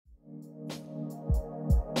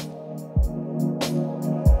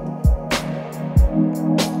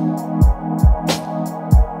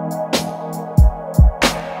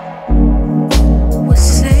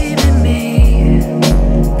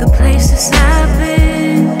I've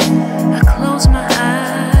been. I close my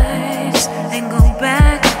eyes and go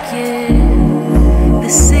back again. The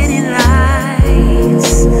city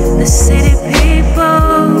lights, the city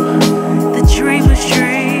people, the dreamers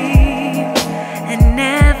dream and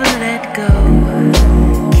never let go.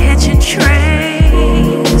 Catching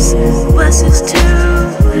trains, buses too,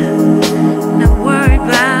 not worried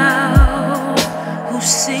about who's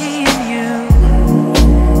seeing